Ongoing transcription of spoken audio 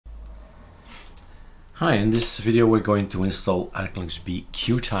Hi, in this video we're going to install ArcoLinuxB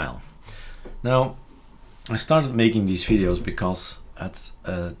Qtile. Now, I started making these videos because at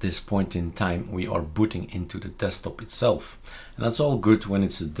this point in time we are booting into the desktop itself. And that's all good when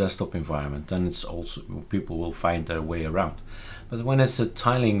it's a desktop environment, then it's also people will find their way around. But when it's a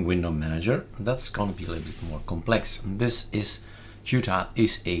tiling window manager, that's going to be a little bit more complex. And Qtile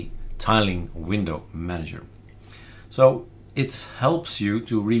is a tiling window manager. So it helps you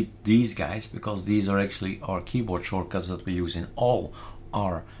to read these guys because these are actually our keyboard shortcuts that we use in all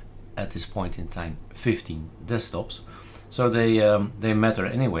our, at this point in time, 15 desktops. So they matter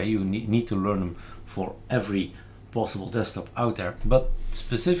anyway. You need to learn them for every possible desktop out there. But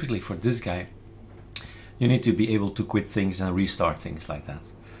specifically for this guy, you need to be able to quit things and restart things like that.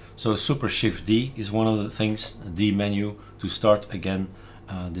 So Super Shift D is one of the things, D menu, to start again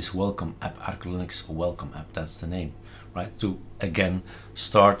this welcome app, ArcoLinux welcome app, that's the name. Right, to again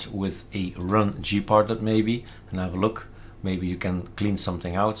start with a run gparted maybe and have a look. Maybe you can clean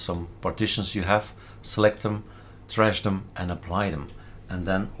something out, some partitions you have, select them, trash them and apply them. And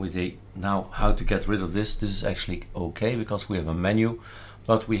then with a, now how to get rid of this is actually okay because we have a menu,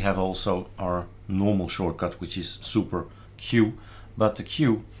 but we have also our normal shortcut, which is Super Q, but the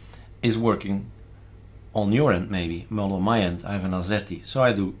Q is working on your end maybe, but on my end I have an AZERTY, so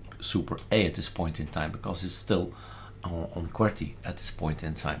I do Super A at this point in time because it's still on QWERTY at this point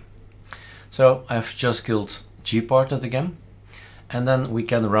in time. So I've just killed gparted again, and then we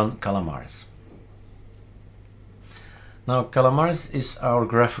can run Calamares. Now Calamares is our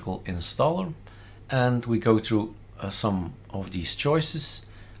graphical installer, and we go through some of these choices.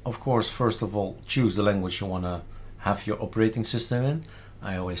 Of course, first of all, choose the language you want to have your operating system in.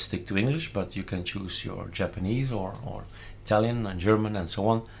 I always stick to English, but you can choose your Japanese or Italian and German and so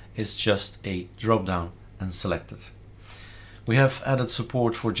on. It's just a drop down and select it. We have added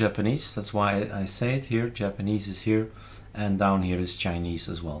support for Japanese, that's why I say it here. Japanese is here, and down here is Chinese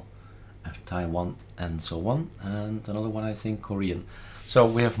as well, Taiwan and so on, and another one I think Korean. So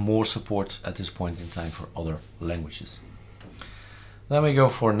we have more support at this point in time for other languages. Then we go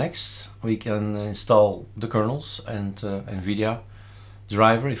for next. We can install the kernels and NVIDIA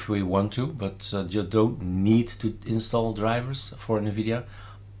driver if we want to, but you don't need to install drivers for NVIDIA.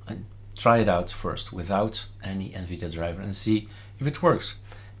 Try it out first without any NVIDIA driver and see if it works.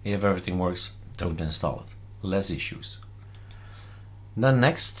 If everything works, don't install it. Less issues. Then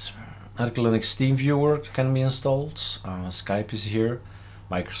next, ArcoLinux TeamViewer can be installed. Skype is here.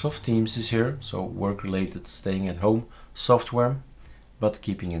 Microsoft Teams is here. So work-related, staying at home software, but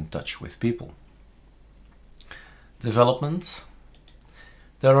keeping in touch with people. Development.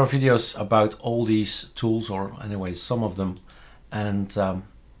 There are videos about all these tools, or anyway, some of them, and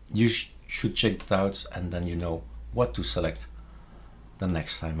you should check it out, and then you know what to select the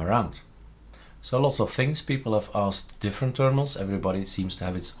next time around. So lots of things. People have asked different terminals. Everybody seems to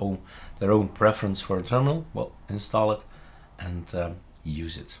have their own preference for a terminal. Well, install it and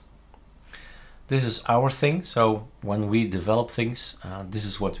use it. This is our thing. So when we develop things, this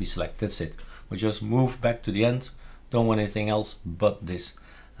is what we select. That's it. We just move back to the end. Don't want anything else but this.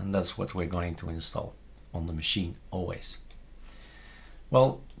 And that's what we're going to install on the machine always.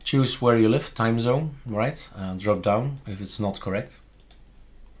 Well, choose where you live, time zone, right? Drop down if it's not correct.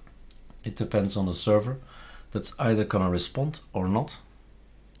 It depends on the server. That's either gonna respond or not.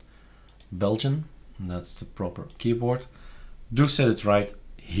 Belgian, that's the proper keyboard. Do set it right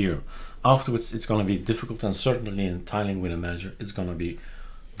here. Afterwards, it's gonna be difficult, and certainly in tiling window manager, it's gonna be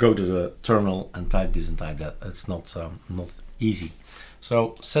go to the terminal and type this and type that. It's not easy.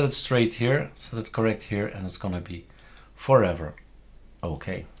 So set it straight here, set it correct here, and it's gonna be forever.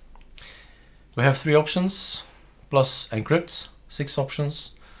 Okay. We have 3 options, plus encrypt, 6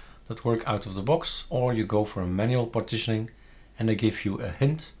 options that work out of the box, or you go for a manual partitioning and they give you a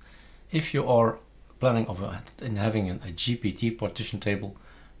hint. If you are planning in having a GPT partition table,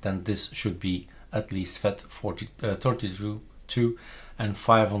 then this should be at least FAT32 and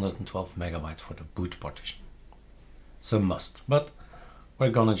 512 megabytes for the boot partition. It's a must, but we're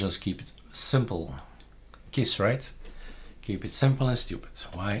gonna just keep it simple. KISS, right? Keep it simple and stupid.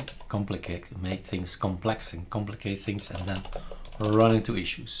 Why make things complex and complicate things and then run into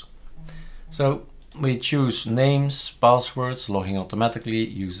issues? So we choose names, passwords, logging automatically,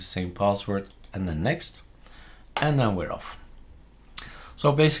 use the same password, and then next, and then we're off.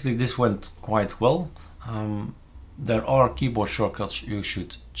 So basically this went quite well. There are keyboard shortcuts you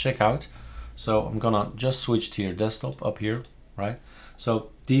should check out. So I'm gonna just switch to your desktop up here, right?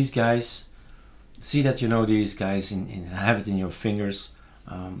 So these guys, see that you know these guys, have it in your fingers.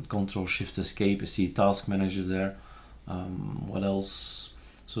 Control Shift Escape, you see Task Manager there. What else?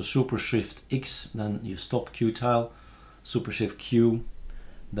 So Super Shift X, then you stop Qtile. Super Shift Q,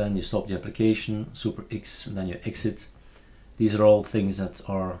 then you stop the application. Super X, and then you exit. These are all things that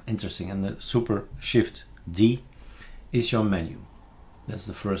are interesting. And the Super Shift D is your menu. That's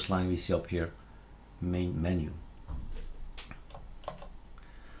the first line we see up here, main menu.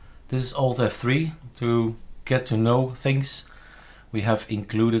 This is Alt F3 to get to know things. We have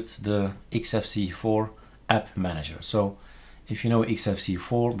included the XFCE4 app manager. So if you know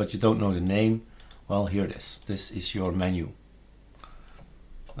XFCE4 but you don't know the name, well, here it is. This is your menu.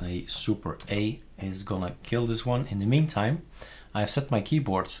 A Super A is gonna kill this one. In the meantime, I've set my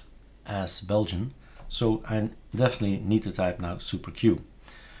keyboard as Belgian, so I definitely need to type now Super Q.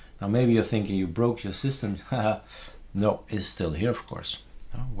 Now maybe you're thinking you broke your system. No, it's still here, of course.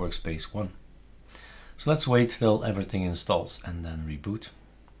 Workspace 1. So let's wait till everything installs and then reboot.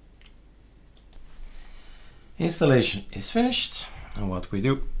 Installation is finished, and what we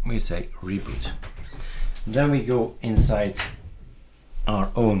do, we say reboot. Then we go inside our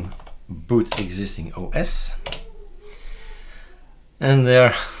own boot existing OS, and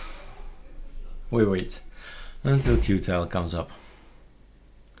there we wait until Qtile comes up.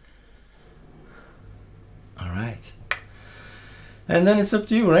 All right. And then it's up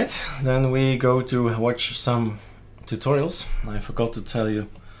to you, right? Then we go to watch some tutorials. I forgot to tell you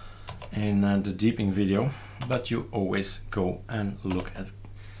in the deeping video, but you always go and look at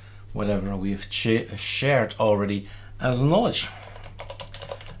whatever we've shared already as knowledge.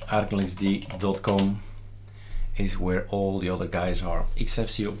 ArcoLinuxD.com is where all the other guys are,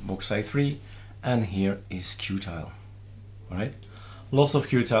 XFCE Qtile 3, and here is Qtile. All right? Lots of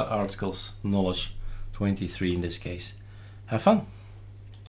Qtile articles, knowledge, 23 in this case. Have fun!